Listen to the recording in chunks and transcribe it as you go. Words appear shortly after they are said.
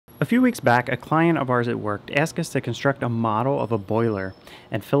A few weeks back, a client of ours at work asked us to construct a model of a boiler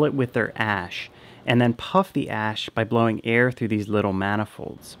and fill it with their ash, and then puff the ash by blowing air through these little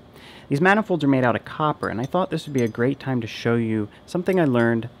manifolds. These manifolds are made out of copper, and I thought this would be a great time to show you something I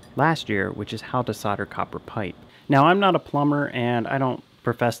learned last year, which is how to solder copper pipe. Now, I'm not a plumber, and I don't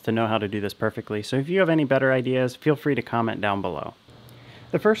profess to know how to do this perfectly, so if you have any better ideas, feel free to comment down below.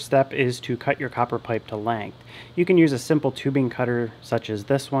 The first step is to cut your copper pipe to length. You can use a simple tubing cutter such as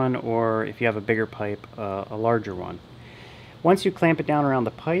this one, or if you have a bigger pipe, a larger one. Once you clamp it down around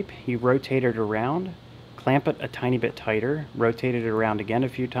the pipe, you rotate it around, clamp it a tiny bit tighter, rotate it around again a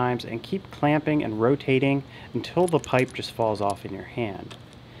few times, and keep clamping and rotating until the pipe just falls off in your hand.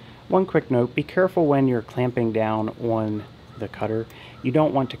 One quick note, be careful when you're clamping down on the cutter. You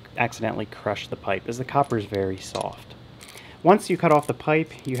don't want to accidentally crush the pipe, as the copper is very soft. Once you cut off the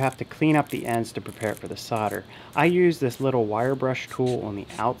pipe, you have to clean up the ends to prepare it for the solder. I use this little wire brush tool on the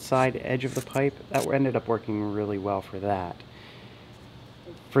outside edge of the pipe. That ended up working really well for that.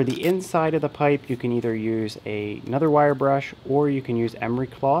 For the inside of the pipe, you can either use another wire brush, or you can use emery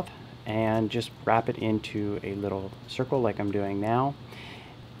cloth and just wrap it into a little circle like I'm doing now.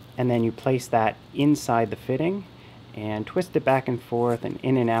 And then you place that inside the fitting and twist it back and forth and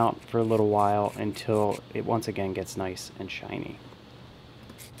in and out for a little while until it once again gets nice and shiny.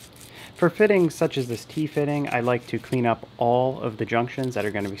 For fittings such as this T-fitting, I like to clean up all of the junctions that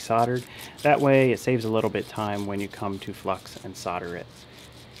are going to be soldered. That way it saves a little bit of time when you come to flux and solder it.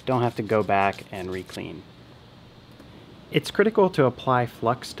 Don't have to go back and re-clean. It's critical to apply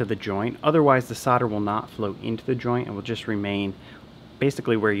flux to the joint, otherwise the solder will not flow into the joint and will just remain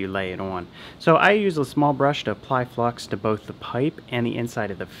basically where you lay it on. So I use a small brush to apply flux to both the pipe and the inside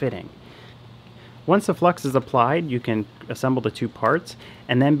of the fitting. Once the flux is applied, you can assemble the two parts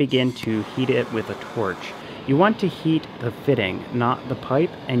and then begin to heat it with a torch. You want to heat the fitting, not the pipe,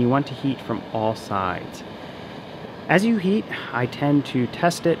 and you want to heat from all sides. As you heat, I tend to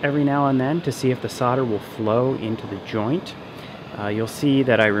test it every now and then to see if the solder will flow into the joint. You'll see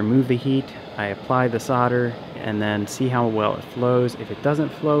that I remove the heat, I apply the solder, and then see how well it flows. If it doesn't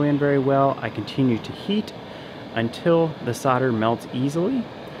flow in very well, I continue to heat until the solder melts easily,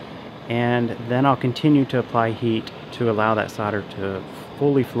 and then I'll continue to apply heat to allow that solder to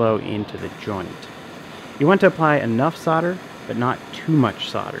fully flow into the joint. You want to apply enough solder, but not too much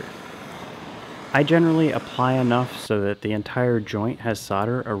solder. I generally apply enough so that the entire joint has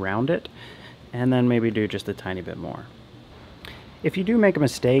solder around it, and then maybe do just a tiny bit more. If you do make a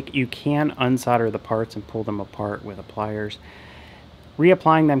mistake, you can unsolder the parts and pull them apart with pliers.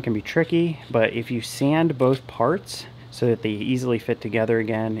 Reapplying them can be tricky, but if you sand both parts so that they easily fit together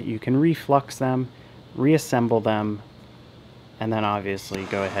again, you can reflux them, reassemble them, and then obviously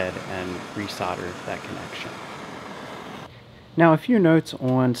go ahead and resolder that connection. Now, a few notes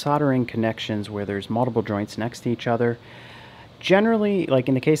on soldering connections where there's multiple joints next to each other. Generally, like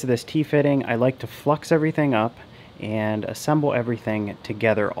in the case of this T-fitting, I like to flux everything up and assemble everything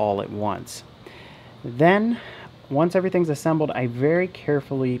together all at once. Then, once everything's assembled, I very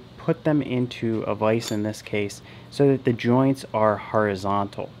carefully put them into a vise in this case so that the joints are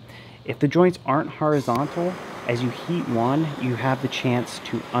horizontal. If the joints aren't horizontal, as you heat one, you have the chance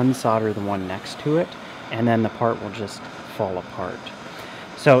to unsolder the one next to it, and then the part will just fall apart.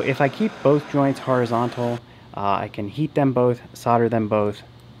 So if I keep both joints horizontal, I can heat them both, solder them both,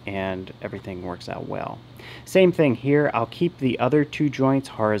 and everything works out well. Same thing here, I'll keep the other two joints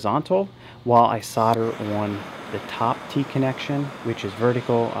horizontal while I solder on the top T connection, which is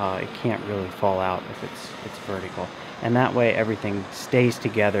vertical. It can't really fall out if it's vertical. And that way everything stays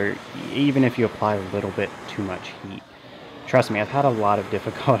together, even if you apply a little bit too much heat. Trust me, I've had a lot of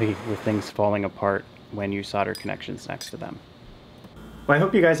difficulty with things falling apart when you solder connections next to them. Well, I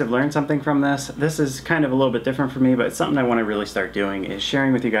hope you guys have learned something from this. This is kind of a little bit different for me, but it's something I want to really start doing, is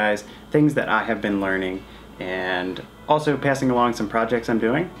sharing with you guys things that I have been learning and also passing along some projects I'm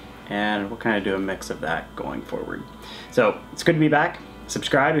doing, and we'll kind of do a mix of that going forward. So it's good to be back.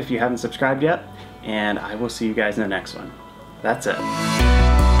 Subscribe if you haven't subscribed yet, and I will see you guys in the next one. That's it.